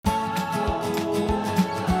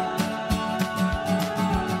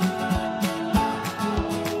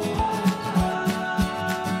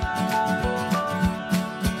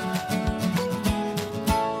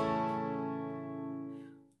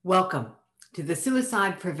Welcome to the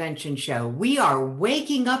Suicide Prevention Show. We are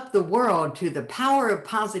waking up the world to the power of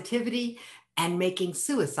positivity and making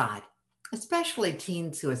suicide, especially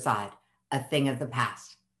teen suicide, a thing of the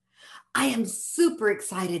past. I am super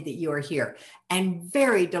excited that you are here and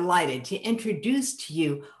very delighted to introduce to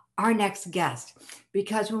you our next guest,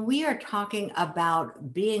 because when we are talking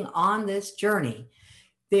about being on this journey,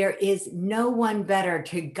 there is no one better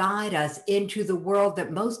to guide us into the world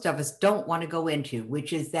that most of us don't want to go into,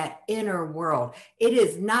 which is that inner world. It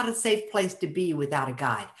is not a safe place to be without a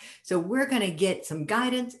guide. So we're going to get some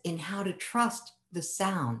guidance in how to trust the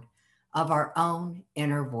sound of our own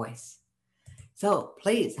inner voice. So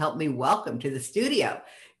please help me welcome to the studio,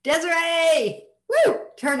 Desiree. Woo!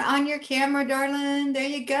 Turn on your camera, darling. There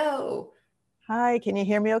you go. Hi, can you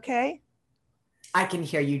hear me okay? I can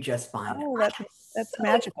hear you just fine. Oh, that's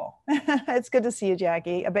magical. It's good to see you,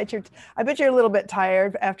 Jackie. I bet you're a little bit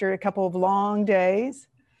tired after a couple of long days.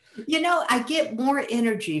 You know, I get more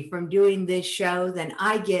energy from doing this show than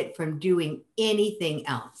I get from doing anything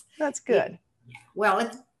else. That's good. Well,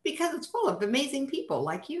 it's because it's full of amazing people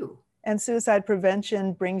like you. And suicide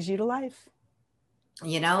prevention brings you to life.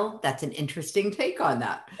 You know, that's an interesting take on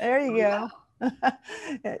that. There you go.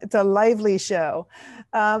 It's a lively show.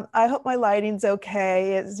 I hope my lighting's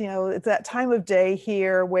okay. It's that time of day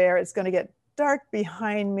here where it's going to get dark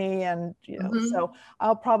behind me, and so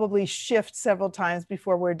I'll probably shift several times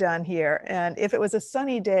before we're done here. And if it was a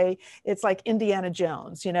sunny day, it's like Indiana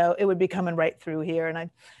Jones. It would be coming right through here,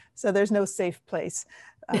 and so there's no safe place.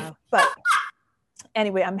 But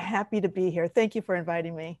anyway, I'm happy to be here. Thank you for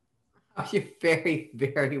inviting me. Oh, you're very,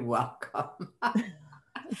 very welcome.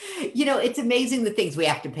 It's amazing the things we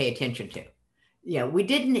have to pay attention to. We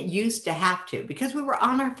didn't used to have to because we were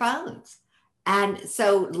on our phones. And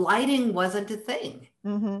so lighting wasn't a thing.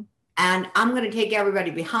 Mm-hmm. And I'm going to take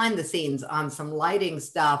everybody behind the scenes on some lighting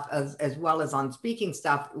stuff as well as on speaking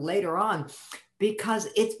stuff later on, because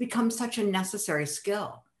it's become such a necessary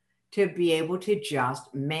skill to be able to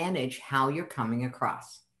just manage how you're coming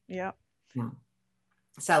across. Yeah.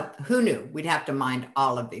 So who knew we'd have to mind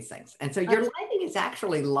all of these things? And so your lighting is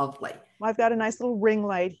actually lovely. Well, I've got a nice little ring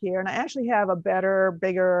light here, and I actually have a better,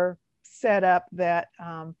 bigger setup that,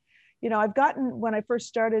 I've gotten when I first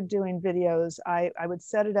started doing videos, I would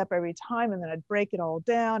set it up every time, and then I'd break it all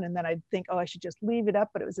down, and then I'd think, oh, I should just leave it up,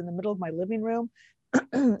 but it was in the middle of my living room.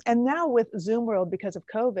 And now with Zoom World, because of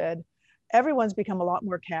COVID, everyone's become a lot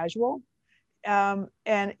more casual. And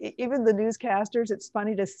even the newscasters, it's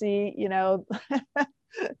funny to see,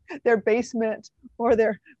 their basement or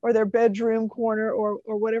their bedroom corner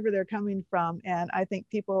or whatever they're coming from. And I think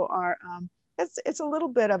people are, it's a little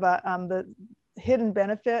bit of the hidden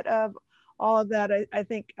benefit of all of that. I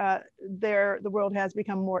think the world has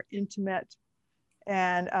become more intimate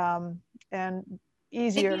and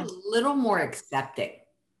easier. Maybe a little more accepting.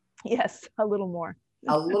 Yes, a little more.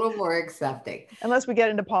 A little more accepting. Unless we get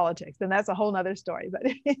into politics, then that's a whole nother story.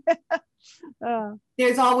 But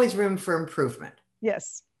there's always room for improvement.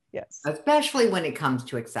 Yes. Especially when it comes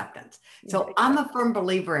to acceptance. So I'm a firm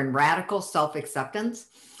believer in radical self-acceptance.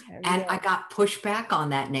 And I got pushback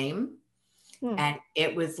on that name. And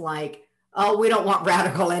it was like, oh, we don't want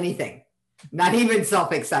radical anything, not even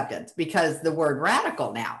self-acceptance, because the word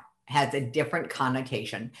radical now has a different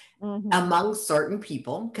connotation among certain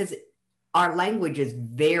people, because our language is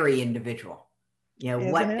very individual.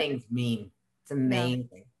 What things mean. It's amazing.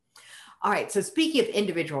 Yeah. All right. So speaking of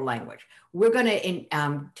individual language, we're going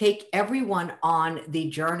to take everyone on the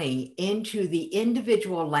journey into the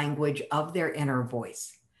individual language of their inner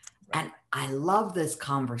voice. Right. And I love this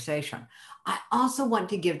conversation. I also want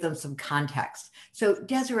to give them some context. So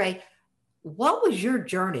Desiree, what was your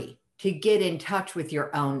journey to get in touch with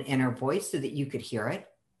your own inner voice so that you could hear it?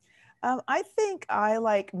 I think I,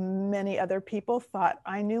 like many other people, thought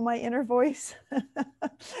I knew my inner voice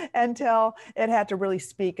until it had to really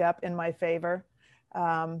speak up in my favor,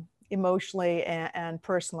 emotionally and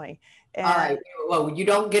personally. And all right. Well, you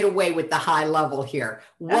don't get away with the high level here.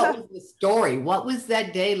 What was the story? What was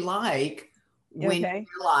that day like when you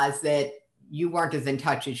realized that you weren't as in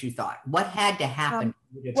touch as you thought? What had to happen?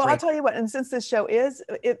 Well, I'll tell you what, and since this show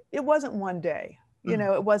it wasn't one day.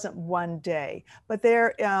 It wasn't one day, but there,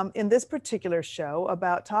 in this particular show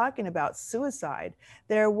about talking about suicide,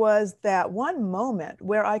 there was that one moment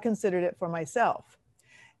where I considered it for myself.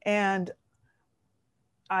 And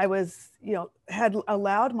I was, had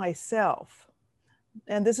allowed myself,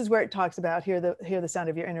 and this is where it talks about hear the sound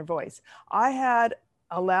of your inner voice. I had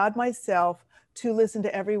allowed myself to listen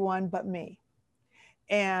to everyone but me.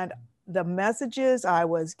 And the messages I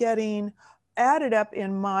was getting added up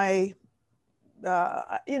in my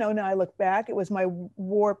you know, now I look back, it was my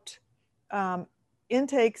warped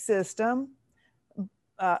intake system,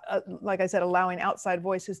 like I said, allowing outside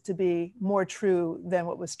voices to be more true than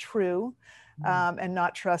what was true, and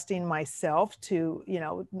not trusting myself to, you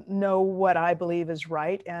know what I believe is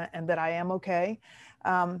right, and that I am okay.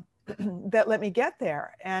 That let me get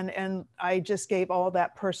there. And I just gave all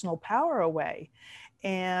that personal power away.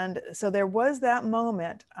 And so there was that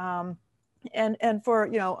moment. And for,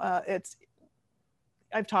 you know,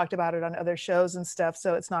 I've talked about it on other shows and stuff.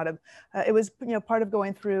 So it's not it was, you know, part of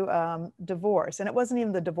going through divorce. And it wasn't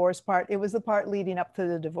even the divorce part. It was the part leading up to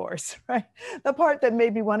the divorce, right? The part that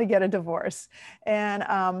made me want to get a divorce.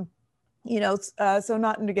 And, you know, so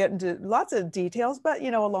not to get into lots of details, but,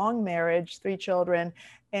 you know, a long marriage, 3 children,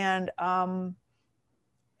 and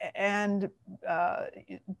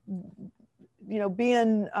you know,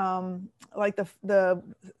 being like the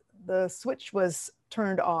switch was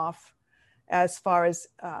turned off as far as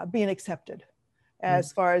being accepted,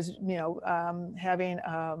 as far as, you know, having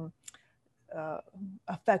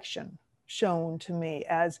affection shown to me,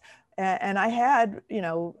 and I had, you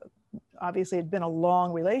know, obviously it'd been a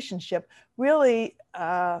long relationship, really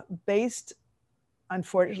based,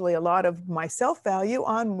 unfortunately, a lot of my self-value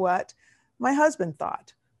on what my husband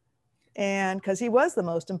thought. And because he was the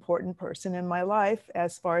most important person in my life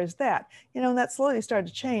as far as that, you know, and that slowly started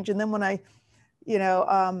to change. And then when I, you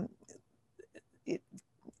know,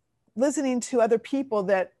 listening to other people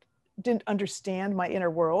that didn't understand my inner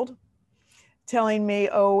world, telling me,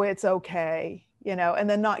 oh, it's okay, you know, and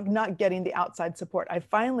then not getting the outside support. I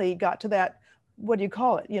finally got to that, what do you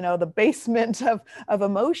call it? You know, the basement of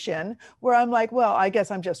emotion, where I'm like, well, I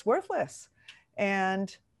guess I'm just worthless.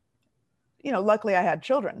 And, you know, luckily I had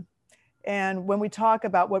children. And when we talk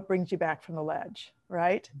about what brings you back from the ledge,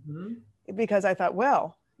 right? Because I thought,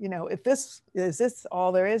 well, you know, if this is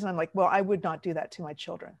all there is, and I'm like, well, I would not do that to my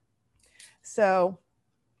children. So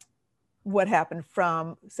what happened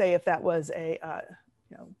from, say, if that was a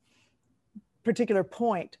you know, particular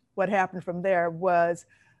point, what happened from there was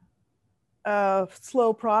a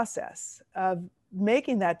slow process of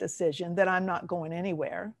making that decision that I'm not going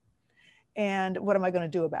anywhere, and what am I going to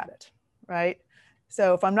do about it, right?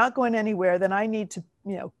 So if I'm not going anywhere, then I need to,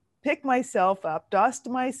 you know, pick myself up, dust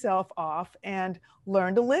myself off, and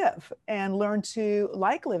learn to live, and learn to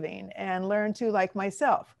like living, and learn to like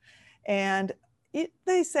myself. And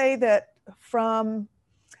they say that from,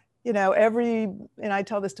 you know, and I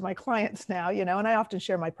tell this to my clients now, you know, and I often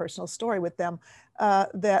share my personal story with them,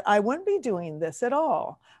 that I wouldn't be doing this at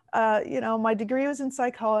all. You know, my degree was in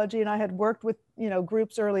psychology, and I had worked with, you know,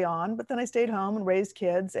 groups early on, but then I stayed home and raised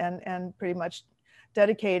kids, and pretty much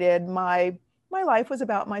dedicated my life was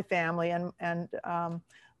about my family and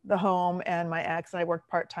the home and my ex. And I worked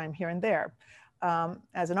part-time here and there,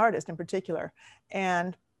 as an artist in particular.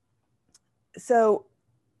 And so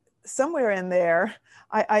somewhere in there,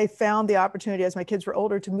 I found the opportunity as my kids were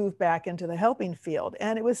older to move back into the helping field.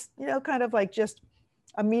 And it was, you know, kind of like just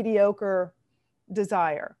a mediocre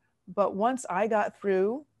desire. But once I got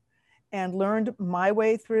through and learned my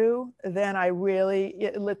way through, then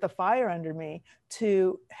it lit the fire under me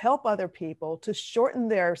to help other people, to shorten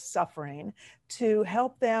their suffering, to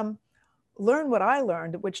help them learn what I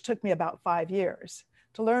learned, which took me about 5 years,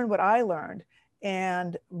 to learn what I learned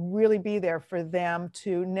and really be there for them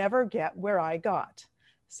to never get where I got.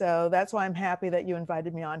 So that's why I'm happy that you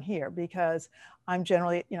invited me on here, because I'm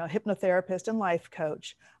generally, you know, hypnotherapist and life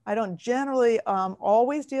coach. I don't generally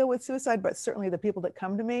always deal with suicide, but certainly the people that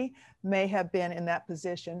come to me may have been in that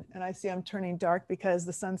position. And I see I'm turning dark because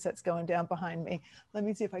the sunset's going down behind me. Let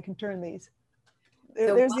me see if I can turn these.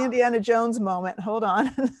 There's the Indiana Jones moment. Hold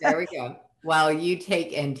on. There we go. While you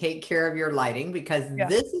take care of your lighting, because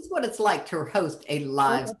this is what it's like to host a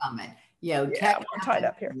live summit. You know, yeah, we're tied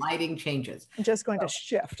up here. Lighting changes. I'm just going to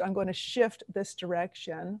shift. I'm going to shift this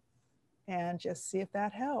direction and just see if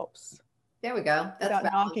that helps. There we go. That's without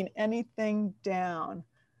knocking anything down.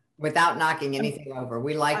 Without knocking anything over.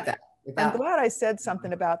 We like that. I'm glad I said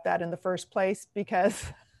something about that in the first place, because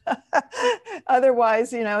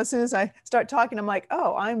otherwise, you know, as soon as I start talking, I'm like,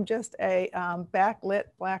 oh, I'm just a backlit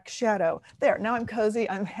black shadow. There, now I'm cozy,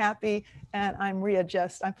 I'm happy, and I'm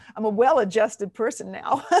readjust. I'm a well-adjusted person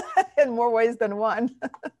now in more ways than one.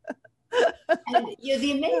 And you know,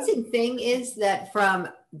 the amazing thing is that from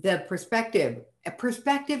the perspective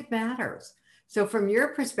matters. So from your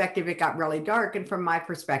perspective, it got really dark, and from my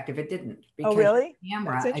perspective, it didn't. Oh, really?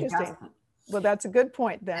 Camera that's interesting. Adjustment. Well, that's a good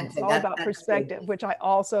point then. It's all about perspective, which I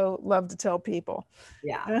also love to tell people.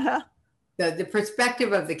 Yeah. The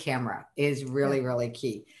perspective of the camera is really, really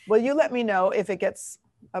key. Well, you let me know if it gets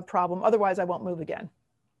a problem. Otherwise, I won't move again.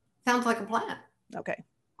 Sounds like a plan. Okay.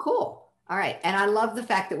 Cool. All right. And I love the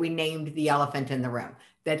fact that we named the elephant in the room,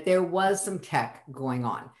 that there was some tech going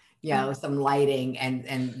on, some lighting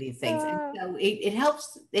and these things. And so it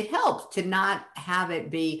helps to not have it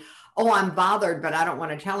be, oh, I'm bothered, but I don't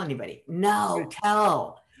want to tell anybody. No,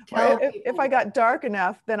 tell Well, if people. I got dark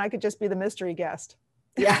enough, then I could just be the mystery guest.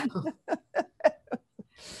 Yeah.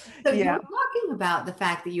 So you Yeah. were talking about the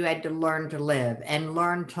fact that you had to learn to live and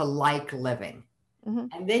learn to like living. Mm-hmm.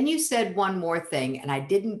 And then you said one more thing, and I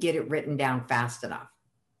didn't get it written down fast enough.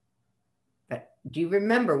 But do you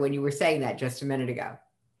remember when you were saying that just a minute ago?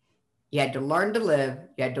 You had to learn to live,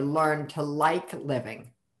 you had to learn to like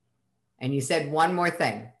living. And you said one more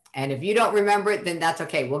thing. And if you don't remember it, then that's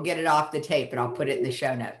okay. We'll get it off the tape and I'll put it in the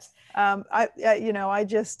show notes. I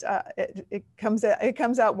just it comes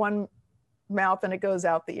out one mouth and it goes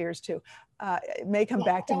out the ears too. It may come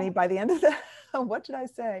back to me by the end of the. What did I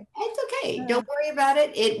say? It's okay. Don't worry about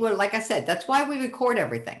it. It will, like I said, that's why we record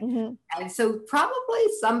everything. Mm-hmm. And so probably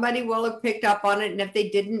somebody will have picked up on it. And if they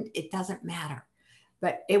didn't, it doesn't matter.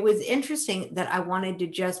 But it was interesting that I wanted to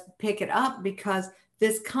just pick it up because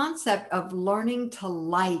this concept of learning to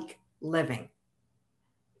like living,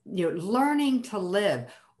 learning to live.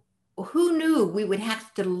 Who knew we would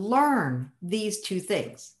have to learn these two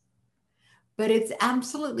things? But it's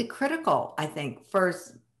absolutely critical, I think, for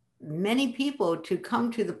many people to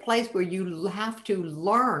come to the place where you have to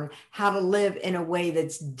learn how to live in a way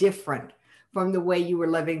that's different from the way you were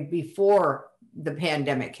living before the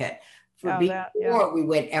pandemic hit. Before we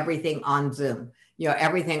went everything on Zoom,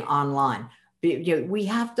 everything online. We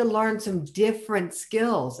have to learn some different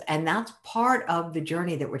skills. And that's part of the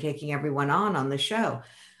journey that we're taking everyone on the show.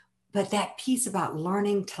 But that piece about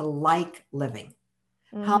learning to like living.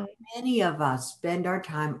 Mm-hmm. How many of us spend our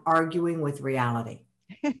time arguing with reality?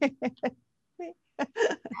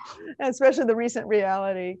 Especially the recent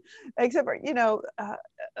reality, except for,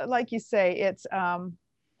 like you say,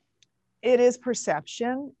 it is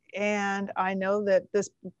perception. And I know that this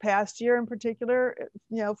past year in particular,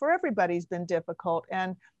 for everybody's been difficult.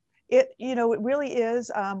 And it really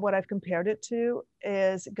is, what I've compared it to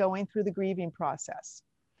is going through the grieving process.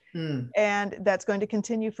 And that's going to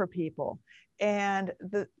continue for people. And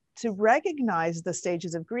to recognize the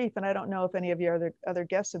stages of grief, and I don't know if any of your other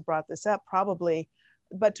guests have brought this up, probably,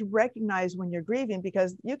 but to recognize when you're grieving,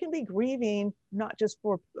 because you can be grieving not just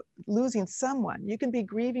for losing someone, you can be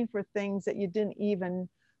grieving for things that you didn't even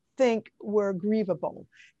think were grievable.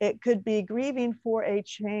 It could be grieving for a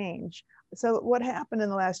change. So what happened in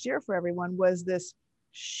the last year for everyone was this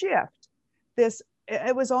shift.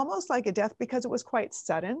 It was almost like a death because it was quite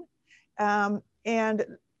sudden. And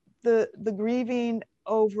the grieving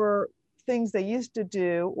over things they used to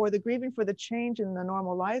do, or the grieving for the change in the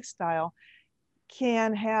normal lifestyle,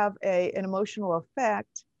 can have an emotional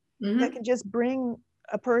effect that can just bring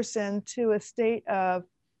a person to a state of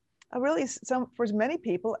for many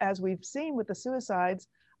people, as we've seen with the suicides,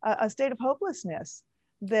 a state of hopelessness,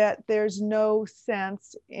 that there's no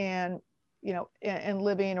sense in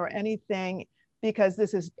living or anything, because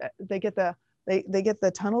they get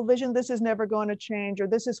the tunnel vision. This is never going to change, or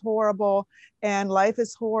this is horrible, and life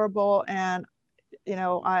is horrible, and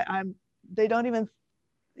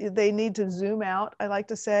they need to zoom out, I like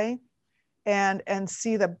to say, and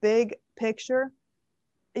see the big picture.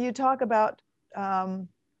 You talk about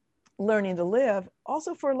learning to live.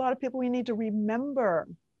 Also, for a lot of people, we need to remember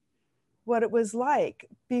what it was like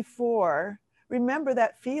before. Remember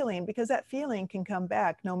that feeling, because that feeling can come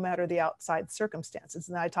back no matter the outside circumstances.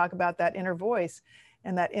 And I talk about that inner voice,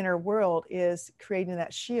 and that inner world is creating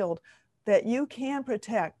that shield that you can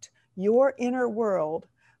protect your inner world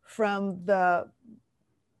from the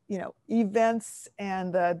events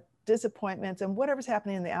and the disappointments and whatever's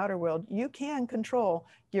happening in the outer world. You can control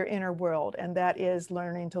your inner world, and that is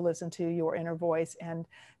learning to listen to your inner voice and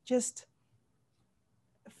just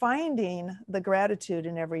finding the gratitude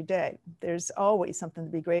in every day. There's always something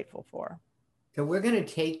to be grateful for. So we're going to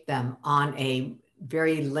take them on a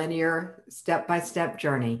very linear, step-by-step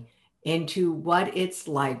journey into what it's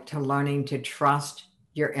like to learning to trust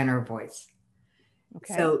your inner voice.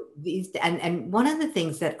 Okay. So and one of the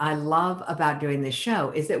things that I love about doing this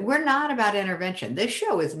show is that we're not about intervention. This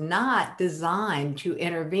show is not designed to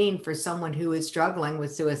intervene for someone who is struggling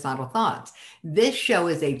with suicidal thoughts. This show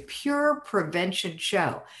is a pure prevention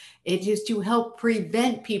show. It is to help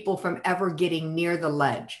prevent people from ever getting near the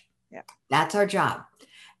ledge. Yeah. That's our job.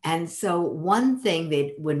 And so one thing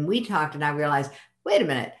that when we talked, and I realized, wait a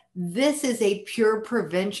minute, this is a pure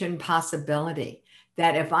prevention possibility.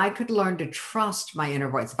 That if I could learn to trust my inner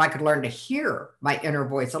voice, if I could learn to hear my inner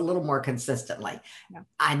voice a little more consistently,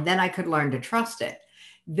 and then I could learn to trust it,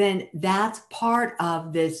 then that's part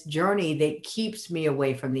of this journey that keeps me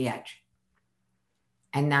away from the edge.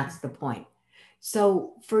 And that's the point.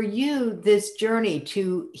 So for you, this journey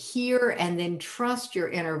to hear and then trust your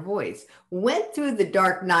inner voice went through the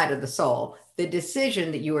dark night of the soul, the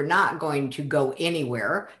decision that you were not going to go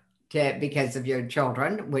anywhere because of your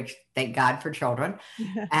children, which thank God for children.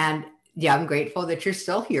 And yeah, I'm grateful that you're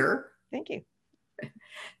still here. Thank you.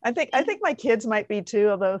 I think my kids might be too,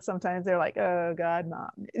 although sometimes they're like, "Oh God, Mom."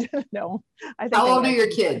 No, I think. How old are your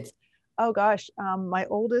kids? Oh gosh, my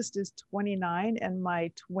oldest is 29 and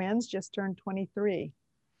my twins just turned 23.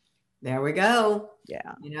 There we go.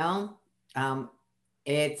 Yeah. You know,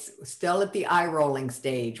 it's still at the eye rolling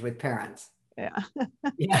stage with parents. Yeah.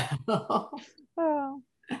 Yeah. Oh.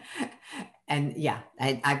 And yeah,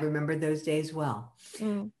 I remember those days well.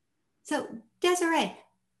 Mm. So Desiree,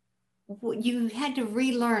 you had to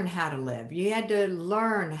relearn how to live. You had to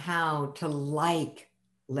learn how to like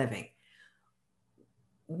living.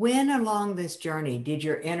 When along this journey did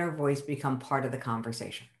your inner voice become part of the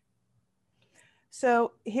conversation?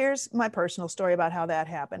 So here's my personal story about how that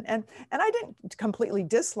happened. And I didn't completely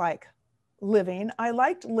dislike living. I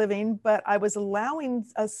liked living, but I was allowing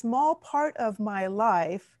a small part of my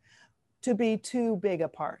life to be too big a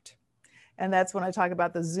part. And that's when I talk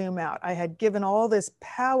about the zoom out. I had given all this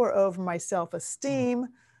power over my self-esteem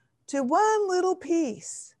to one little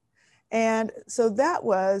piece. And so that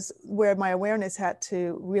was where my awareness had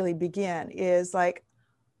to really begin, is like,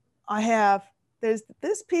 there's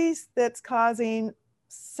this piece that's causing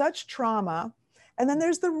such trauma, and then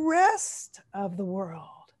there's the rest of the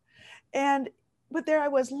world. But there I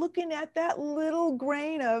was looking at that little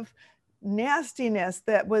grain of nastiness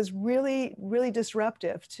that was really, really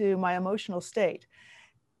disruptive to my emotional state.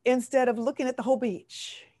 Instead of looking at the whole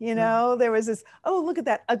beach, there was this, oh, look at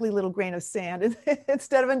that ugly little grain of sand,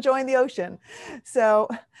 instead of enjoying the ocean. So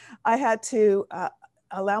I had to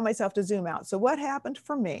allow myself to zoom out. So what happened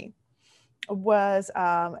for me was,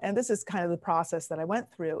 and this is kind of the process that I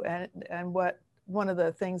went through, and one of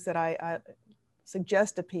the things that I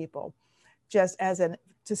suggest to people, just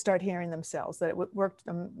to start hearing themselves, that it worked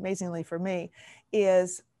amazingly for me,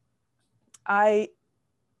 is I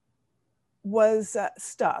was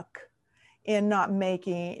stuck in not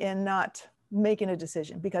making a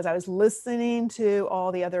decision because I was listening to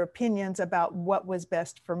all the other opinions about what was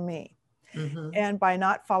best for me. Mm-hmm. And by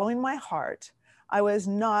not following my heart, I was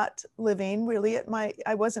not living really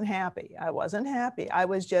I wasn't happy. I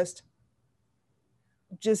was just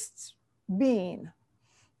being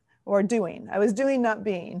or doing. I was doing, not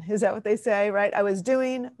being. Is that what they say, right? I was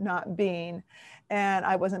doing, not being. And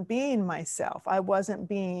I wasn't being myself. I wasn't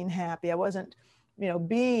being happy. I wasn't,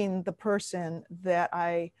 being the person that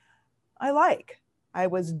I like. I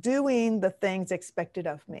was doing the things expected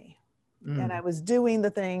of me. And I was doing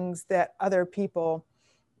the things that other people,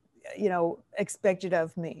 expected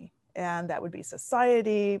of me. And that would be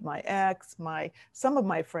society, my ex, some of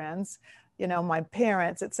my friends, my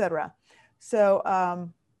parents, etc.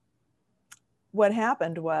 So what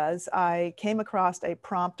happened was I came across a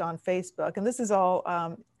prompt on Facebook, and this is all,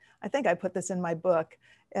 I think I put this in my book,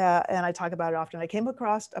 and I talk about it often. I came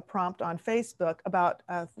across a prompt on Facebook about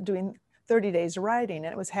doing 30 days of writing,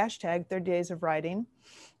 and it was hashtag 30 days of writing,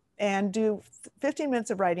 and do 15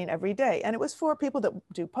 minutes of writing every day. And it was for people that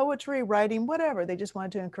do poetry, writing, whatever. They just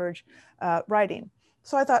wanted to encourage writing.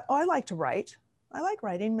 So I thought, oh, I like to write. I like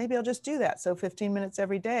writing. Maybe I'll just do that. So 15 minutes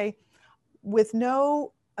every day with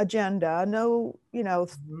no agenda, no,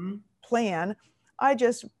 plan. I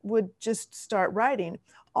would start writing,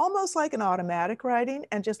 almost like an automatic writing,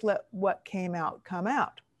 and just let what came out come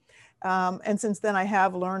out. And since then, I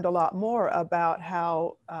have learned a lot more about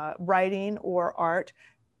how writing or art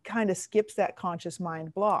kind of skips that conscious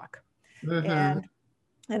mind block. Mm-hmm.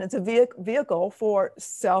 And it's a vehicle for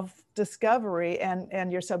self-discovery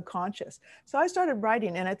and your subconscious. So I started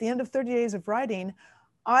writing, and at the end of 30 days of writing,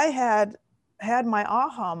 I had my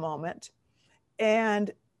aha moment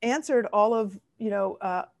and answered all of,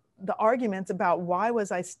 the arguments about why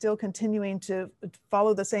was I still continuing to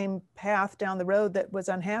follow the same path down the road that was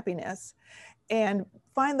unhappiness, and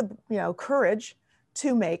find the, courage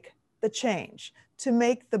to make the change, to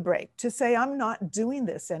make the break, to say, I'm not doing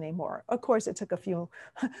this anymore. Of course, it took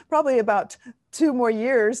probably about 2 more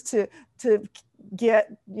years to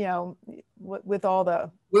get, with all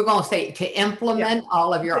the, we're going to say, to implement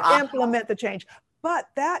all of your implement the change. But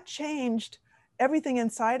that changed everything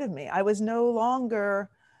inside of me. I was no longer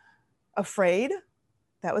afraid.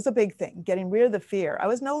 That was a big thing, getting rid of the fear. I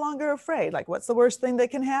was no longer afraid. Like, what's the worst thing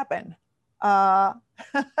that can happen?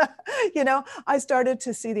 you know, I started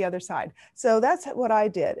to see the other side. So that's what I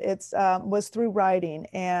did. It's was through writing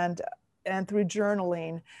and through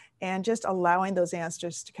journaling and just allowing those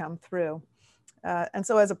answers to come through. And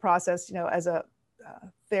so as a process, you know, as a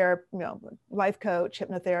life coach,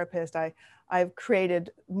 hypnotherapist, I've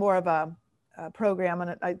created more of a program,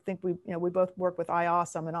 and I think we both work with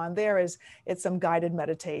iAwesome, and on there it's some guided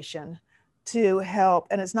meditation to help,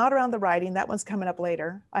 and it's not around the writing. That one's coming up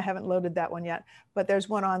later. I haven't loaded that one yet, but there's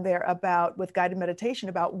one on there about with guided meditation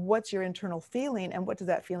about what's your internal feeling and what does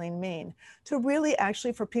that feeling mean, to really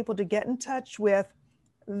actually for people to get in touch with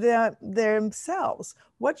themselves.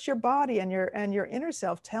 What's your body and your inner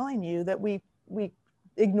self telling you that we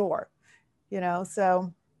ignore, you know?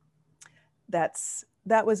 So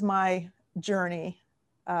that was my journey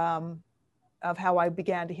of how I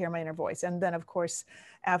began to hear my inner voice. And then of course,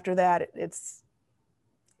 after that, it's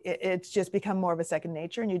just become more of a second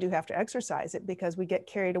nature, and you do have to exercise it because we get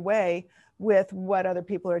carried away with what other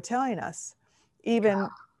people are telling us, even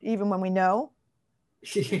when we know.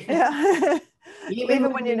 Yeah.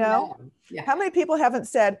 Even when you know. Yeah. How many people haven't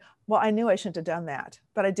said, well, I knew I shouldn't have done that,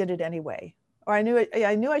 but I did it anyway. Or I knew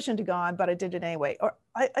I shouldn't have gone, but I did it anyway. Or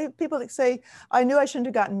people that say, I knew I shouldn't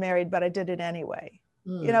have gotten married, but I did it anyway.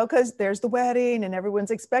 You know, because there's the wedding and everyone's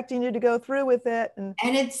expecting you to go through with it. And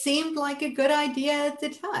it seemed like a good idea at the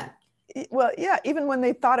time. Well, yeah, even when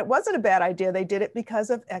they thought it wasn't a bad idea, they did it because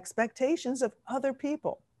of expectations of other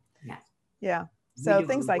people. Yes. Yeah. So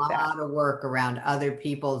things like that. A lot of work around other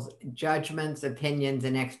people's judgments, opinions,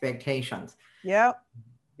 and expectations. Yeah.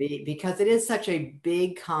 Because it is such a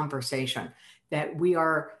big conversation that we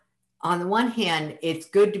are, on the one hand, it's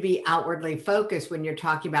good to be outwardly focused when you're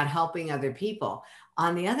talking about helping other people.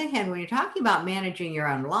 On the other hand, when you're talking about managing your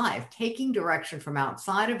own life, taking direction from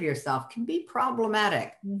outside of yourself can be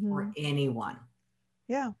problematic for anyone.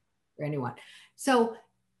 Yeah. For anyone. So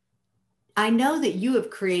I know that you have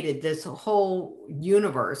created this whole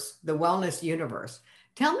universe, the wellness universe.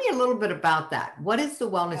 Tell me a little bit about that. What is the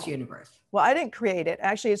wellness universe? Well, I didn't create it.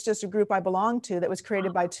 Actually, it's just a group I belong to that was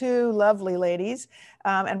created by two lovely ladies.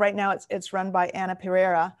 And right now it's run by Anna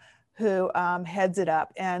Pereira, who heads it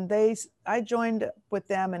up. And I joined with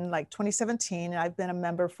them in like 2017, and I've been a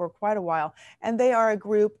member for quite a while. And they are a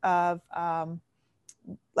group of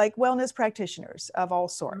like wellness practitioners of all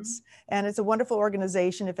sorts. And it's a wonderful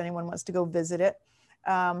organization if anyone wants to go visit it.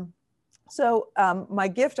 So my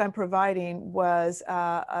gift I'm providing was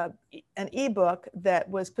an ebook that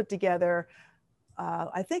was put together,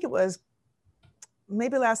 I think it was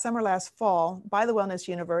maybe last summer, last fall, by the Wellness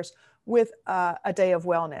Universe with a day of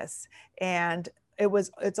wellness. And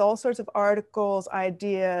it's all sorts of articles,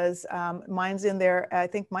 ideas. Mine's in there. I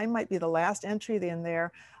think mine might be the last entry in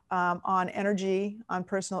there on energy, on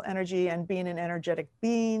personal energy and being an energetic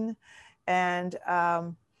being. And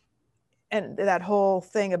that whole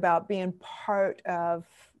thing about being part of,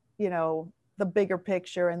 you know, the bigger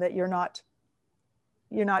picture, and that you're not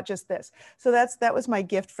just this. So that was my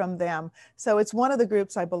gift from them. So it's one of the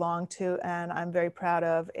groups I belong to and I'm very proud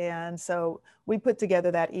of. And so we put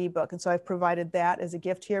together that ebook. And so I've provided that as a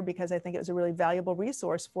gift here because I think it was a really valuable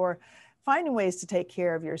resource for finding ways to take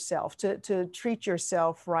care of yourself, to treat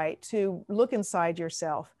yourself right, to look inside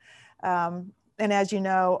yourself. And as you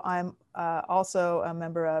know, I'm also a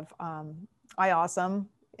member of iAwesome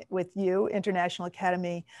with you, International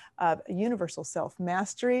Academy of Universal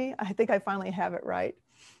Self-Mastery. I think I finally have it right.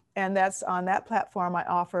 And that's on that platform. I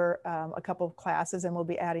offer a couple of classes and we'll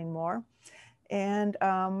be adding more. And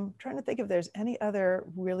trying to think if there's any other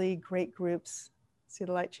really great groups. See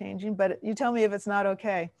the light changing, but you tell me if it's not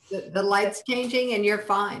okay. The light's changing and you're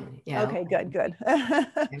fine. You know? Okay, good.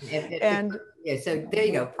 and yeah, so there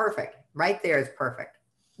you go. Perfect. Right there is perfect.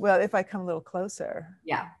 Well, if I come a little closer.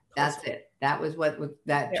 Yeah, that's it. That was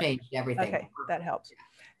that changed everything. Okay, that helps.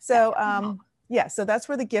 So yeah, so that's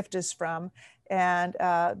where the gift is from, and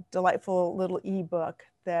delightful little ebook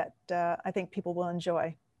that I think people will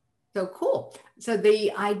enjoy. So cool. So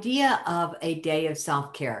the idea of a day of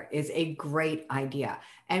self-care is a great idea.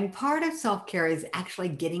 And part of self-care is actually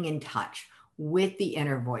getting in touch with the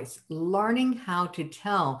inner voice, learning how to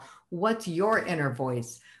tell what's your inner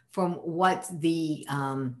voice from what's the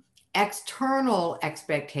external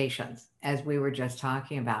expectations, as we were just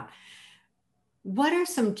talking about. What are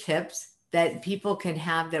some tips that people can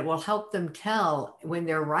have that will help them tell when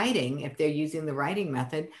they're writing, if they're using the writing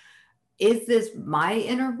method, is this my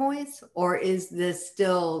inner voice or is this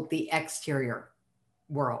still the exterior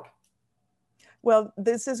world? Well,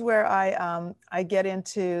 this is where I get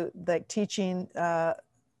into the teaching,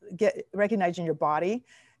 recognizing your body,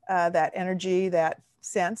 that energy, that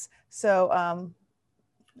sense. So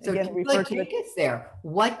So again, just refer like to the, take us there.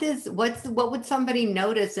 What would somebody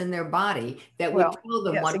notice in their body that would well, tell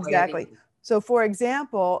them yes, one way or the exactly. other? So for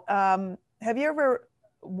example, have you ever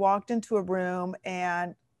walked into a room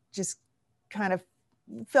and just kind of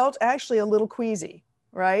felt actually a little queasy,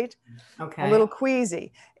 right? A Okay. little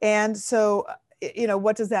queasy. And so,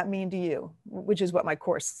 what does that mean to you? Which is what my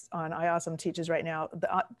course on iAwesome teaches right now,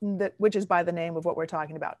 which is by the name of what we're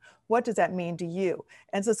talking about. What does that mean to you?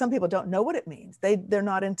 And so some people don't know what it means. They're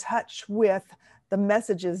not in touch with the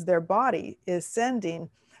messages their body is sending.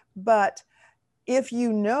 But if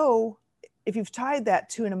if you've tied that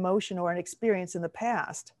to an emotion or an experience in the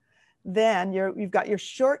past, then you've got your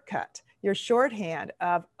shortcut, your shorthand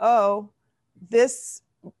of, oh, this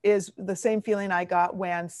is the same feeling I got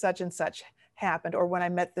when such and such happened, or when I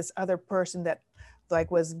met this other person that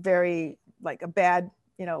like was very like a bad,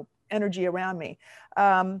 energy around me.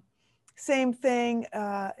 Same thing,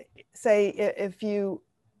 say if you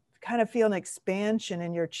kind of feel an expansion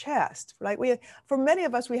in your chest. Like for many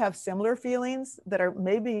of us, we have similar feelings that are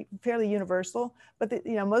maybe fairly universal, but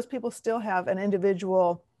most people still have an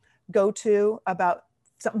individual go-to about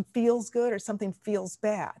something feels good or something feels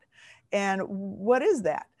bad. And what is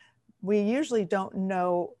that? We usually don't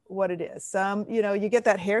know what it is. You get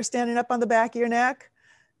that hair standing up on the back of your neck,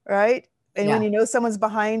 right? And when Yeah. someone's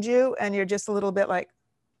behind you and you're just a little bit like,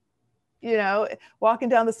 walking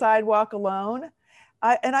down the sidewalk alone.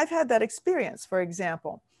 And I've had that experience, for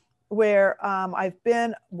example, where I've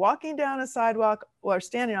been walking down a sidewalk or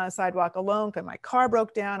standing on a sidewalk alone because my car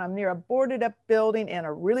broke down. I'm near a boarded up building in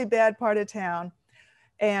a really bad part of town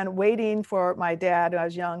and waiting for my dad. I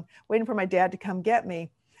was young, waiting for my dad to come get me.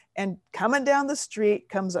 And coming down the street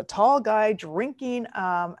comes a tall guy drinking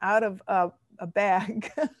out of a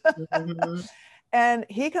bag. Mm-hmm. And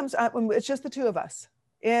he comes up, it's just the two of us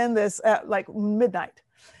in this like midnight.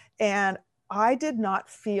 And I did not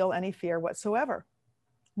feel any fear whatsoever.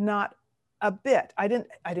 Not a bit. I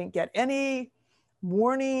didn't get any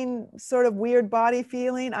warning sort of weird body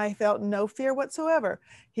feeling. I felt no fear whatsoever.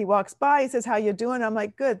 He walks by, he says, "How you doing?" I'm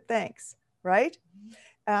like, "Good, thanks." Right?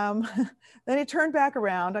 Um, then he turned back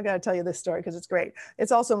around. I got to tell you this story because it's great.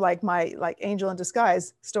 It's also like my angel in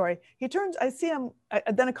disguise story. He turns, I see him,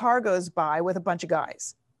 then a car goes by with a bunch of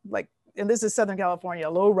guys, like, and this is Southern California,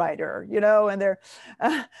 a lowrider, and they're,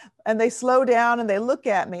 and they slow down and they look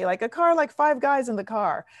at me like a car, like 5 guys in the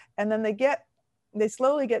car. And then they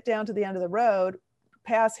slowly get down to the end of the road,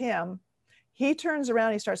 pass him. He turns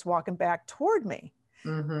around, he starts walking back toward me.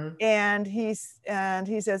 Mm-hmm. And he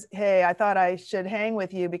says, "Hey, I thought I should hang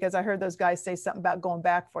with you because I heard those guys say something about going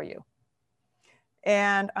back for you."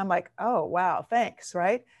 And I'm like, "Oh, wow, thanks."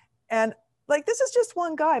 Right. And like, this is just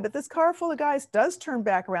one guy, but this car full of guys does turn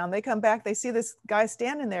back around. They come back, they see this guy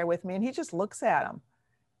standing there with me, and he just looks at them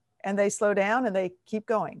and they slow down and they keep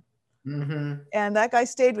going. Mm-hmm. And that guy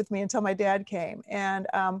stayed with me until my dad came. And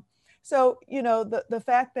so, the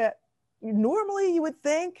fact that normally you would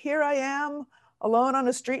think, here I am alone on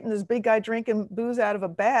the street and this big guy drinking booze out of a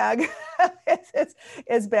bag,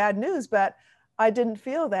 it's bad news, but I didn't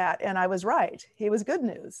feel that. And I was right. He was good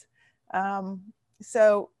news.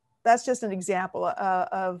 So that's just an example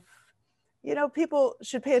of, people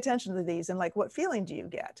should pay attention to these and like, what feeling do you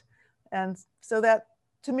get? And so that,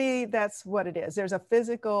 to me, that's what it is. There's a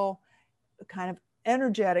physical kind of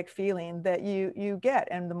energetic feeling that you get.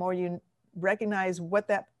 And the more you recognize what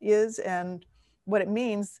that is and what it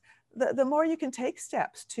means, the more you can take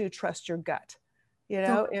steps to trust your gut,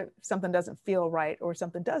 So if something doesn't feel right or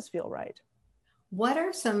something does feel right. what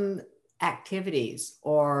are some activities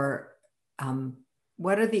or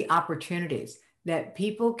what are the opportunities that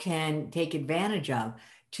people can take advantage of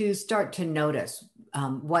to start to notice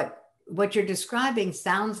what you're describing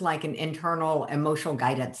sounds like an internal emotional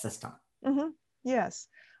guidance system? Mm-hmm. Yes.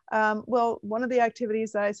 Well, one of the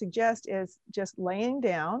activities that I suggest is just laying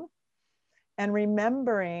down and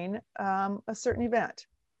remembering a certain event,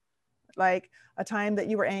 like a time that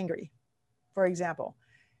you were angry, for example,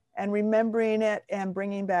 and remembering it and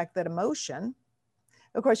bringing back that emotion.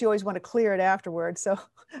 Of course, you always want to clear it afterwards. So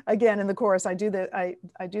again, in the course, I do that.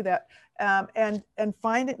 I do that, and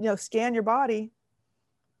find it. Scan your body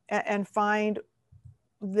and find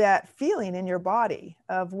that feeling in your body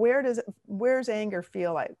of where's anger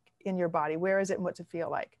feel like in your body, where is it and what's it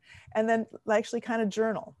feel like, and then actually kind of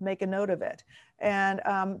journal, make a note of it, and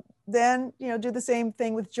then do the same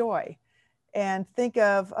thing with joy. And think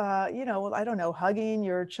of, well, I don't know, hugging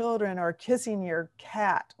your children or kissing your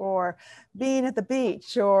cat or being at the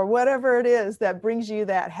beach or whatever it is that brings you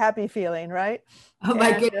that happy feeling, right? Oh my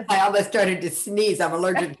And goodness, I almost started to sneeze. I'm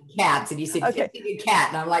allergic to cats. And you said okay, kissing a cat.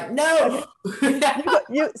 And I'm like, okay. no.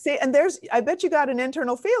 You see, and I bet you got an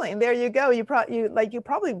internal feeling. There you go. You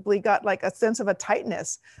probably got like a sense of a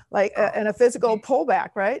tightness, like and a physical pullback,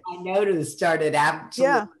 right? My nose started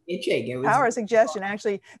absolutely Yeah. itching. It was Power of suggestion.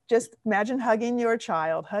 Actually, just imagine hugging your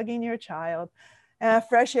child,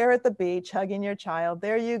 fresh air at the beach, hugging your child.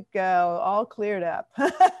 There you go, all cleared up.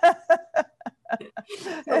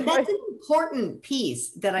 so that's an important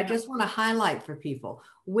piece that I Yeah. just want to highlight for people.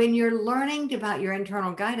 When you're learning about your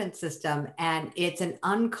internal guidance system and it's an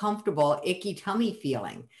uncomfortable, icky tummy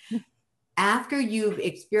feeling, after you've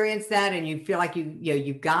experienced that and you feel like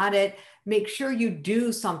you've got it, make sure you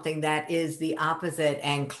do something that is the opposite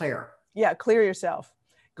and clear. Yeah, clear yourself.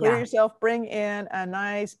 Clear Yeah. yourself, bring in a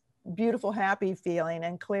nice, beautiful, happy feeling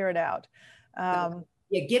and clear it out. So, yeah,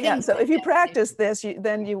 Yeah, giving so if you practice this,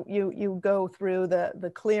 then you go through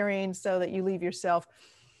the clearing so that you leave yourself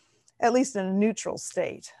at least in a neutral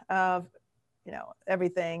state of,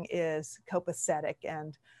 everything is copacetic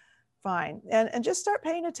and fine. And just start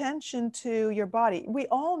paying attention to your body. We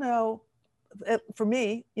all know, for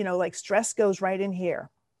me, like stress goes right in here.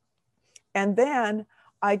 And then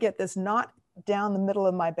I get this knot down the middle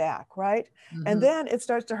of my back, right? Mm-hmm. And then it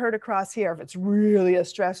starts to hurt across here if it's really a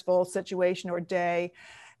stressful situation or day.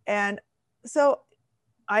 And so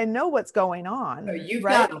I know what's going on. So you've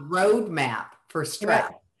right? got a roadmap for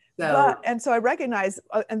stress. Right. So, And so I recognize,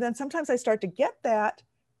 and then sometimes I start to get that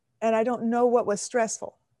and I don't know what was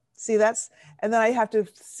stressful. See, and then I have to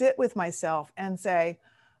sit with myself and say,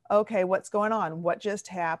 okay, what's going on? What just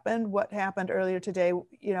happened? What happened earlier today?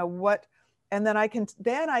 And then I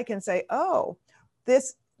can say, oh,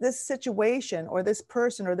 this situation or this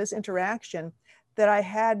person or this interaction that I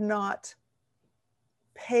had not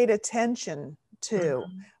paid attention to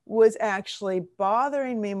was actually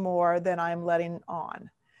bothering me more than I'm letting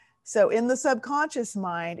on. So in the subconscious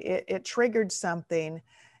mind, it triggered something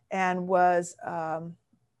and was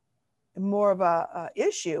more of a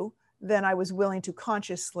issue than I was willing to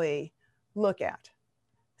consciously look at.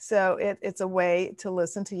 So it's a way to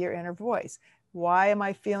listen to your inner voice. Why am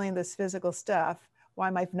I feeling this physical stuff? Why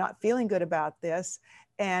am I not feeling good about this?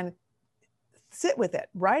 And sit with it,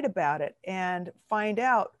 write about it, and find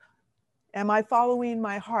out, am I following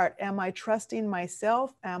my heart? Am I trusting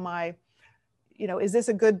myself? Is this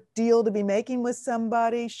a good deal to be making with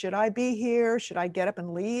somebody? Should I be here? Should I get up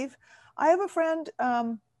and leave? I have a friend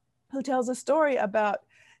who tells a story about,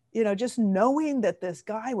 just knowing that this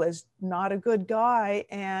guy was not a good guy.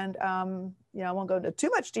 And, I won't go into too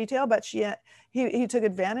much detail, but he took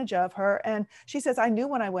advantage of her. And she says, I knew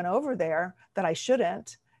when I went over there that I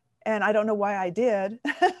shouldn't. And I don't know why I did.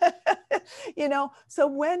 So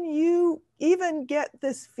when you even get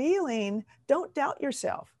this feeling, don't doubt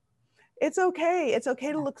yourself. It's okay. It's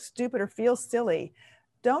okay to look stupid or feel silly.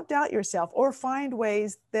 Don't doubt yourself, or find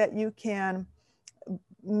ways that you can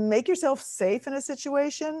make yourself safe in a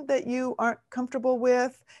situation that you aren't comfortable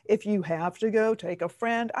with. If you have to go, take a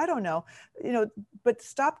friend, I don't know, but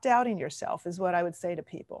stop doubting yourself is what I would say to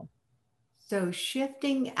people. So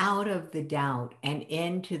shifting out of the doubt and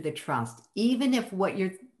into the trust, even if what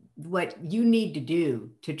you need to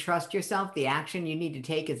do to trust yourself, the action you need to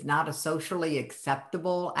take is not a socially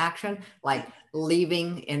acceptable action, like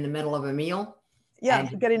leaving in the middle of a meal. Yeah,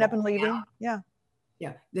 getting up and leaving. Out. Yeah.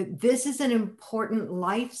 Yeah. This is an important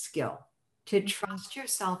life skill, to trust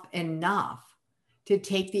yourself enough to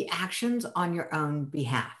take the actions on your own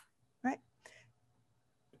behalf. Right.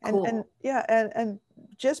 Cool. And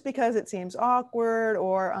just because it seems awkward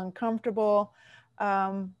or uncomfortable,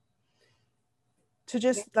 to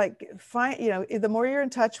just like find, the more you're in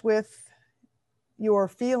touch with your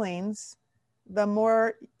feelings,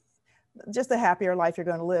 just the happier life you're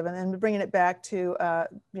going to live. And then bringing it back to,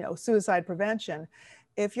 suicide prevention.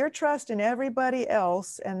 If you're trusting everybody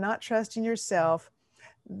else and not trusting yourself,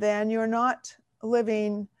 then you're not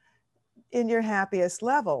living in your happiest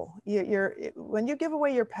level. When you give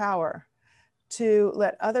away your power to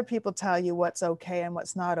let other people tell you what's okay and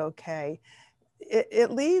what's not okay,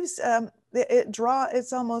 it leaves,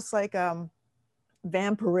 it's almost like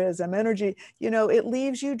vampirism energy, it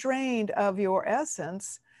leaves you drained of your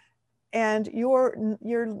essence, and you're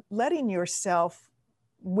letting yourself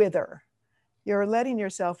wither. You're letting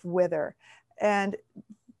yourself wither. And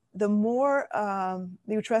the more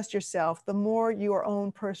you trust yourself, the more your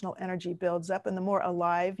own personal energy builds up, and the more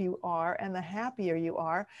alive you are, and the happier you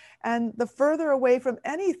are, and the further away from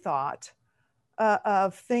any thought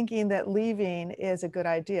of thinking that leaving is a good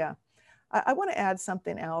idea. I want to add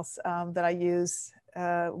something else that I use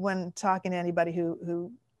when talking to anybody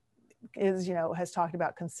who is, has talked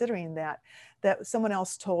about considering that someone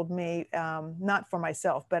else told me, not for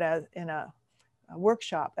myself, but as in a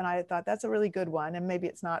workshop. And I thought that's a really good one. And maybe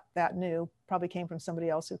it's not that new, probably came from somebody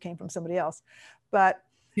else who came from somebody else. But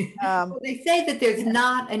well, they say that there's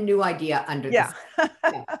not a new idea under the sun.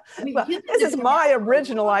 Yeah. Well, this is my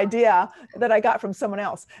original idea that I got from someone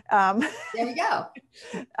else. There we go.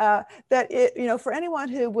 That for anyone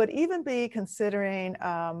who would even be considering,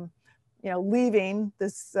 leaving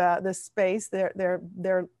this space,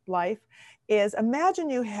 their life, is imagine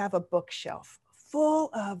you have a bookshelf full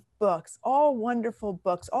of books, all wonderful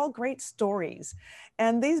books, all great stories,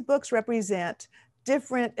 and these books represent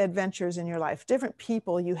different adventures in your life, different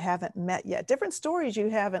people you haven't met yet, different stories you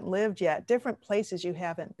haven't lived yet, different places you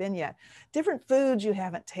haven't been yet, different foods you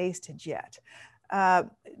haven't tasted yet,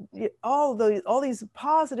 all these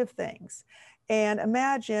positive things. And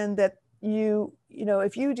imagine that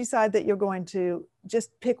if you decide that you're going to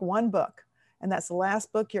just pick one book, and that's the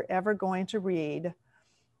last book you're ever going to read,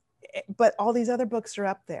 but all these other books are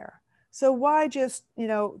up there. So why just,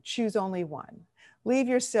 choose only one? Leave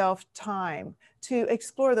yourself time to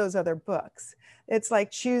explore those other books. It's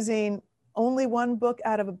like choosing only one book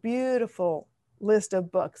out of a beautiful list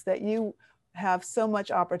of books that you have so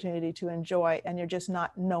much opportunity to enjoy, and you're just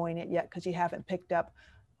not knowing it yet because you haven't picked up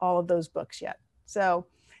all of those books yet. So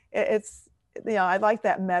it's, I like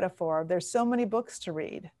that metaphor. There's so many books to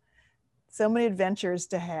read, so many adventures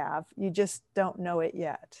to have. You just don't know it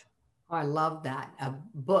yet. Oh, I love that. A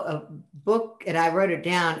book, and I wrote it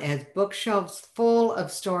down as bookshelves full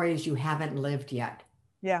of stories you haven't lived yet.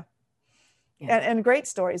 Yeah. And great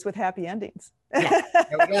stories with happy endings. Yeah,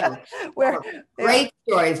 there we go. Great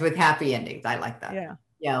stories with happy endings. I like that.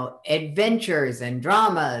 Yeah. Adventures and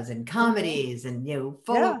dramas and comedies and,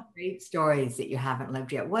 full of great stories that you haven't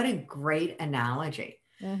lived yet. What a great analogy.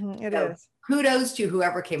 It is. Kudos to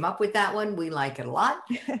whoever came up with that one. We like it a lot.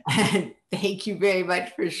 And thank you very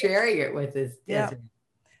much for sharing it with us, Desiree.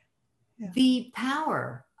 Yeah. The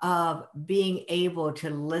power of being able to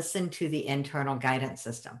listen to the internal guidance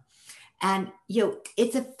system. And,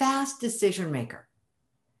 it's a fast decision maker.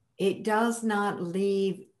 It does not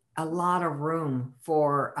leave a lot of room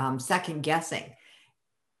for second guessing.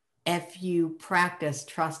 If you practice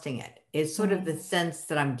trusting it, is sort of the sense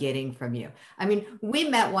that I'm getting from you. I mean, we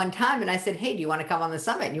met one time and I said, hey, do you want to come on the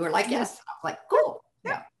summit? And you were like, yes. I was like, cool.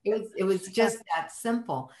 Yeah. It was just that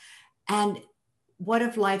simple. And what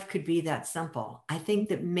if life could be that simple? I think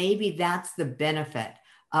that maybe that's the benefit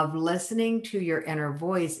of listening to your inner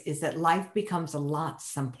voice, is that life becomes a lot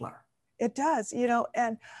simpler. It does,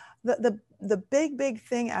 and the big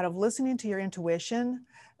thing out of listening to your intuition,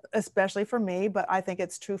 especially for me, but I think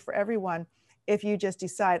it's true for everyone, if you just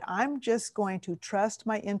decide, I'm just going to trust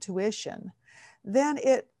my intuition, then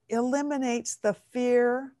it eliminates the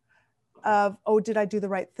fear of, oh, did I do the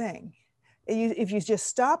right thing? If you just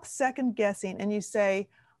stop second guessing and you say,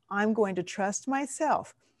 I'm going to trust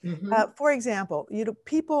myself. Mm-hmm. For example,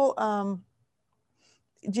 people,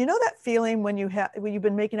 do you know that feeling when you've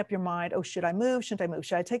been making up your mind, oh, should I move? Shouldn't I move?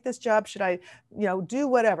 Should I take this job? Should I, do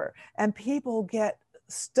whatever? And people get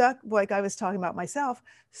stuck, like I was talking about myself,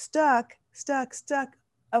 stuck,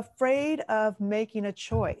 afraid of making a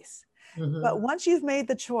choice. Mm-hmm. But once you've made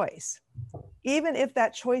the choice, even if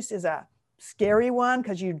that choice is a scary one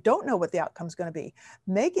because you don't know what the outcome is going to be,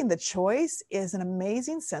 making the choice is an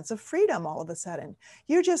amazing sense of freedom. All of a sudden,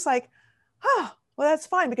 you're just like, well, that's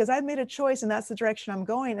fine because I've made a choice and that's the direction I'm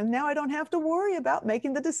going. And now I don't have to worry about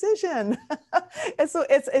making the decision. And so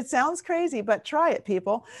it sounds crazy, but try it,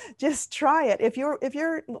 people. Just try it. If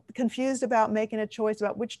you're confused about making a choice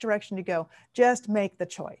about which direction to go, just make the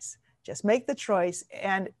choice. Just make the choice,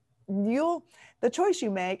 and the choice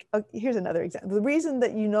you make. Here's another example. The reason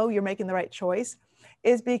that you're making the right choice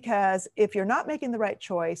is because if you're not making the right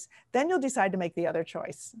choice, then you'll decide to make the other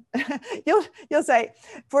choice. You'll say,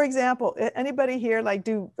 for example, anybody here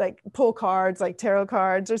do pull cards, like tarot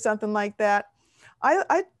cards or something like that?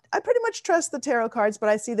 I pretty much trust the tarot cards, but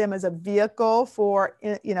I see them as a vehicle for,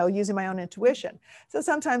 using my own intuition. So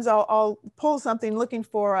sometimes I'll pull something looking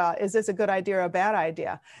for, is this a good idea or a bad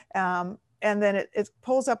idea? And then it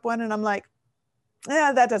pulls up one and I'm like,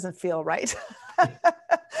 yeah, that doesn't feel right.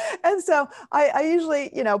 And so I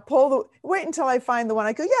usually, wait until I find the one.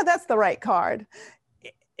 I go, yeah, that's the right card.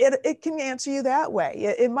 It can answer you that way.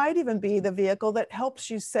 It might even be the vehicle that helps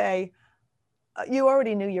you say, you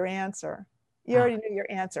already knew your answer. You already knew your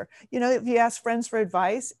answer. If you ask friends for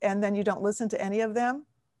advice and then you don't listen to any of them.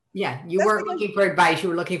 Yeah, you weren't looking for advice. You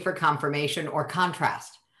were looking for confirmation or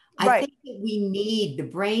contrast. I think that the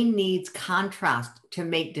brain needs contrast to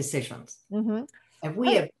make decisions. Mm-hmm. If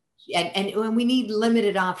we have And we need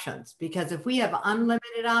limited options, because if we have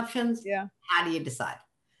unlimited options, Yeah. how do you decide?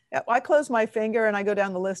 Yeah, well, I close my finger and I go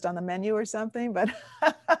down the list on the menu or something, but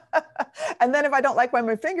and then if I don't like where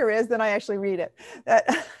my finger is, then I actually read it.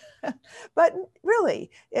 But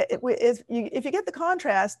really, if you get the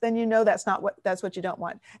contrast, then you know that's what you don't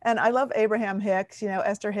want. And I love Abraham Hicks,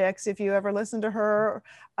 Esther Hicks. If you ever listen to her,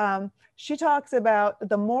 she talks about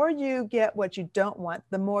the more you get what you don't want,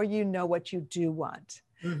 the more you know what you do want.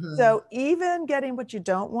 Mm-hmm. So even getting what you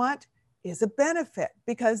don't want is a benefit,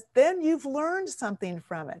 because then you've learned something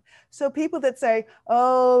from it. So people that say,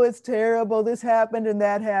 oh, it's terrible, this happened and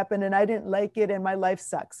that happened and I didn't like it and my life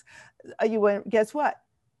sucks, guess what?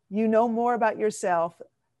 You know more about yourself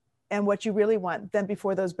and what you really want than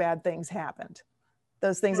before those bad things happened.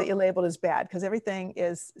 Those things that you labeled as bad, because everything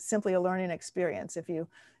is simply a learning experience. If you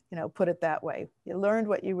put it that way, you learned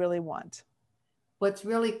what you really want. What's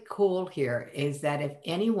really cool here is that if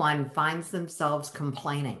anyone finds themselves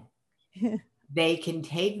complaining, they can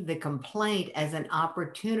take the complaint as an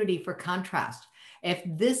opportunity for contrast. If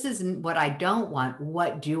this isn't what I don't want,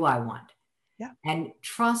 what do I want? Yeah. And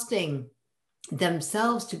trusting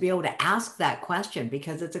themselves to be able to ask that question,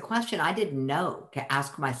 because it's a question I didn't know to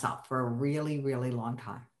ask myself for a really, really long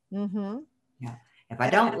time. Mm-hmm. Yeah. If I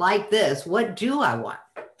don't like this, what do I want?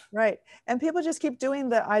 Right. And people just keep doing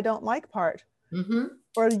the I don't like part. Mm-hmm.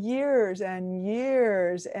 For years and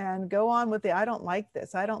years, and go on with the I don't like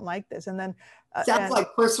this, I don't like this. And then sounds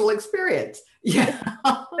like personal experience. Yeah.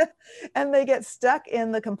 And they get stuck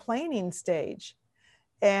in the complaining stage,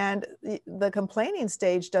 and the complaining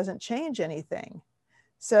stage doesn't change anything.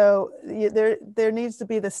 So there needs to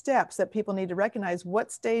be the steps that people need to recognize.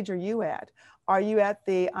 What stage are you at? Are you at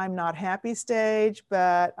the I'm not happy stage,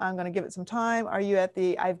 but I'm going to give it some time? Are you at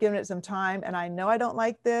the I've given it some time and I know I don't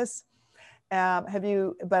like this?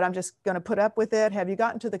 But I'm just going to put up with it. Have you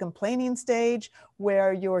gotten to the complaining stage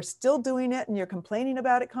where you're still doing it and you're complaining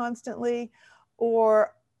about it constantly?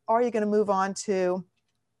 Or are you going to move on to,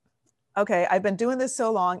 okay, I've been doing this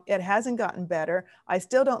so long, it hasn't gotten better, I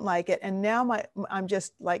still don't like it, and now I'm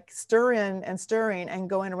just like stirring and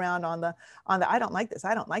going around on the I don't like this,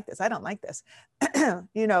 I don't like this, I don't like this.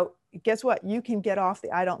 Guess what? You can get off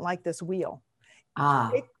the I don't like this wheel.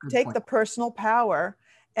 Take the personal power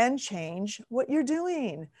and change what you're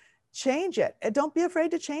doing. Change it. And don't be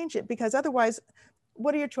afraid to change it, because otherwise,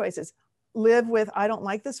 what are your choices? Live with I don't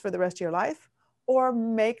like this for the rest of your life, or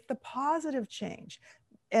make the positive change.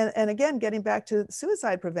 And again, getting back to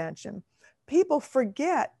suicide prevention, people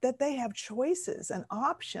forget that they have choices and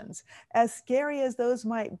options. As scary as those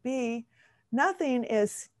might be, nothing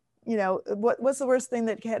is, what's the worst thing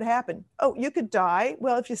that could happen? Oh, you could die.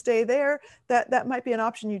 Well, if you stay there, that might be an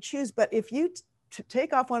option you choose. But if you to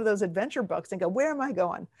take off one of those adventure books and go, where am I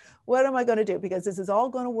going? What am I going to do? Because this is all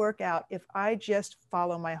going to work out if I just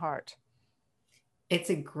follow my heart. It's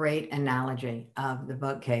a great analogy of the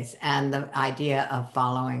bookcase and the idea of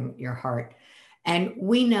following your heart. And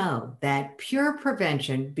we know that pure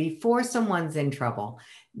prevention before someone's in trouble,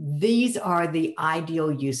 these are the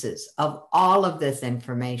ideal uses of all of this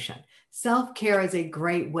information. Self-care is a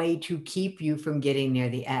great way to keep you from getting near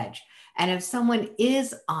the edge. And if someone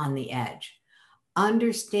is on the edge,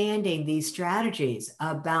 understanding these strategies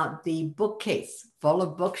about the bookcase full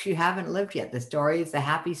of books you haven't lived yet, the stories, the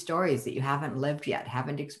happy stories that you haven't lived yet,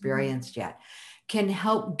 haven't experienced yet, can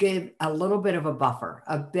help give a little bit of a buffer,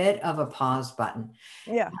 a bit of a pause button.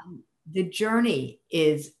 Yeah. The journey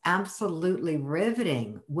is absolutely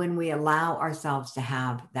riveting when we allow ourselves to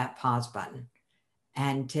have that pause button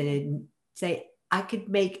and to say, I could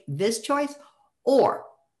make this choice, or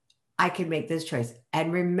I could make this choice.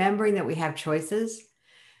 And remembering that we have choices,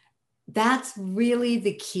 that's really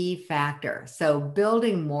the key factor. So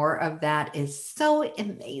building more of that is so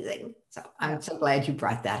amazing. So I'm so glad you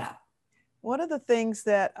brought that up. One of the things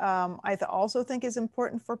that I also think is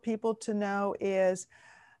important for people to know is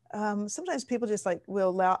sometimes people just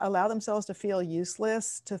will allow themselves to feel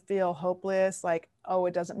useless, to feel hopeless, like, oh,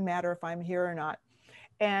 it doesn't matter if I'm here or not.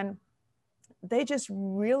 And they just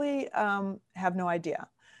really have no idea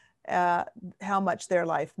how much their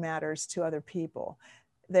life matters to other people.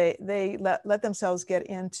 They let themselves get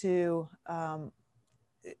into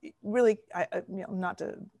really, not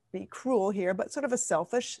to be cruel here, but sort of a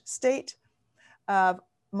selfish state of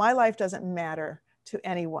my life doesn't matter to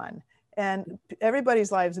anyone, and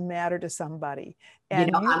everybody's lives matter to somebody.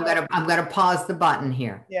 And I'm gonna pause the button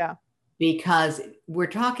here. Yeah. Because we're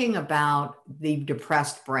talking about the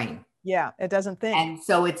depressed brain. Yeah, it doesn't think. And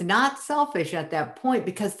so it's not selfish at that point,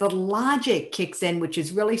 because the logic kicks in, which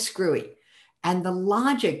is really screwy. And the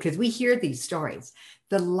logic, because we hear these stories,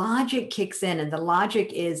 the logic kicks in, and the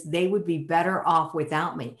logic is they would be better off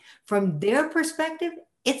without me. From their perspective,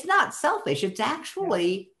 it's not selfish, it's Yeah.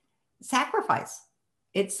 actually sacrifice.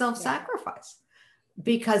 It's Yeah. self-sacrifice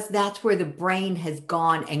because that's where the brain has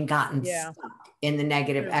gone and gotten Yeah. stuck in the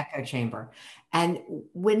negative True. echo chamber. And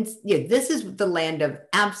when this is the land of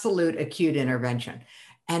absolute acute intervention.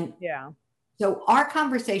 And Yeah. so our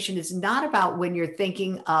conversation is not about when you're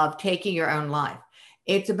thinking of taking your own life.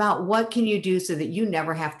 It's about what can you do so that you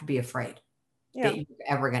never have to be afraid Yeah. that you're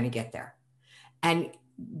ever going to get there. And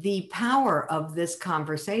the power of this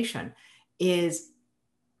conversation is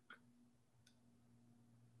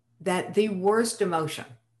that the worst emotion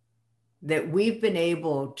that we've been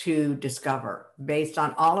able to discover based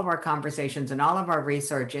on all of our conversations and all of our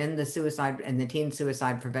research in the suicide and the Teen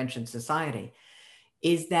Suicide Prevention Society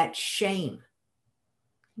is that shame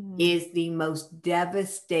is the most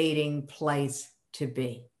devastating place to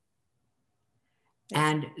be. Yeah.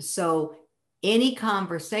 And so any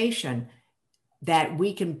conversation that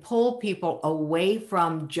we can pull people away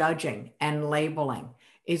from judging and labeling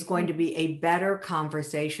is going to be a better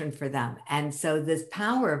conversation for them. And so this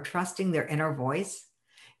power of trusting their inner voice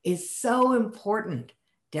is so important,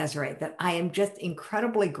 Desiree, that I am just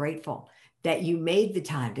incredibly grateful that you made the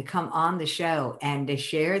time to come on the show and to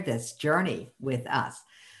share this journey with us.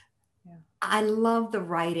 Yeah. I love the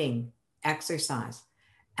writing exercise.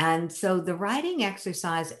 And so the writing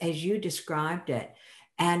exercise, as you described it,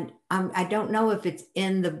 and I don't know if it's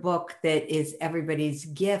in the book that is everybody's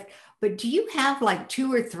gift, but do you have like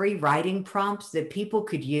 2 or 3 writing prompts that people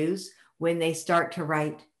could use when they start to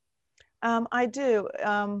write? I do.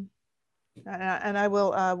 And I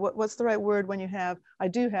will, what's the right word when you have, I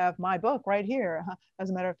do have my book right here.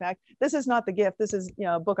 As a matter of fact, this is not the gift. This is,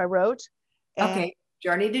 a book I wrote, and, Okay,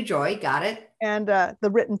 Journey to Joy, got it.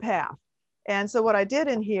 the written path. And so what I did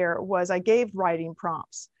in here was I gave writing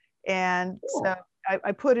prompts. And so Cool.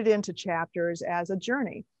 I put it into chapters as a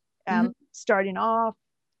journey, Mhm. starting off,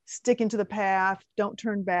 sticking to the path, don't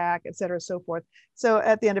turn back, et cetera, so forth. So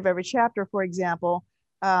at the end of every chapter, for example,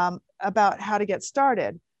 about how to get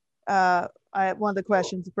started, one of the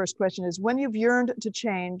questions, the first question is, when you've yearned to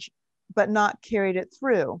change, but not carried it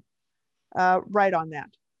through, write on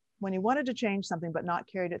that. When you wanted to change something, but not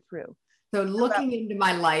carried it through. So About, looking into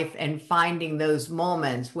my life and finding those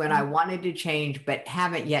moments when I wanted to change but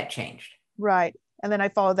haven't yet changed. right. And then I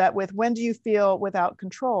follow that with, when do you feel without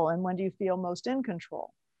control? And when do you feel most in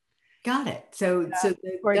control? Got it. So,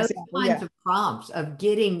 For those example, kinds yeah. of prompts of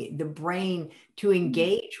getting the brain to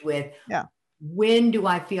engage with Yeah. when do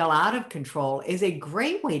I feel out of control is a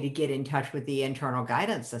great way to get in touch with the internal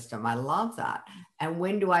guidance system. I love that. And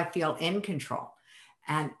when do I feel in control?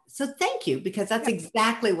 And so thank you, because that's Yeah.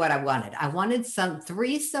 exactly what I wanted. I wanted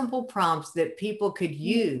 3 simple prompts that people could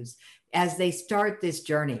use as they start this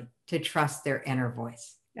journey to trust their inner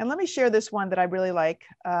voice. And let me share this one that I really like.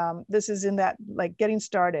 This is in that, like, getting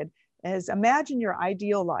started, is imagine your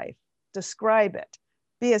ideal life, describe it,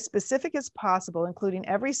 be as specific as possible, including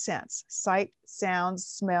every sense, sight, sounds,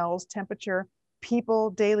 smells, temperature, people,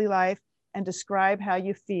 daily life, and describe how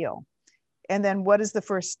you feel. And then what is the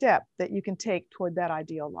first step that you can take toward that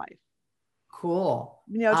ideal life? Cool.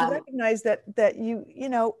 To recognize that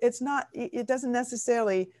it's not, it doesn't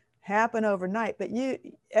necessarily happen overnight, but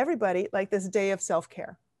everybody, like this day of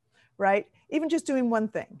self-care, right? Even just doing one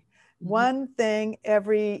thing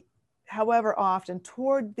every however often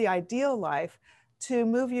toward the ideal life, to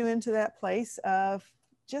move you into that place of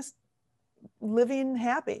just living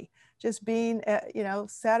happy, just being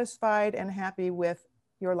satisfied and happy with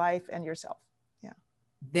your life and yourself. Yeah.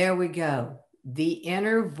 There we go. The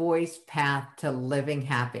inner voice path to living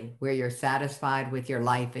happy, where you're satisfied with your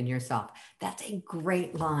life and yourself. That's a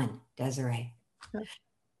great line, Desiree.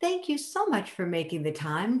 Thank you so much for making the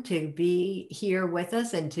time to be here with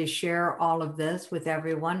us and to share all of this with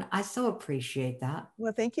everyone. I so appreciate that.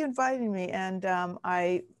 Well, thank you for inviting me. And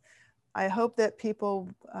I hope that people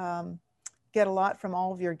get a lot from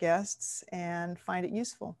all of your guests and find it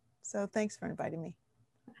useful. So thanks for inviting me.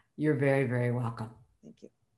 You're very, very welcome.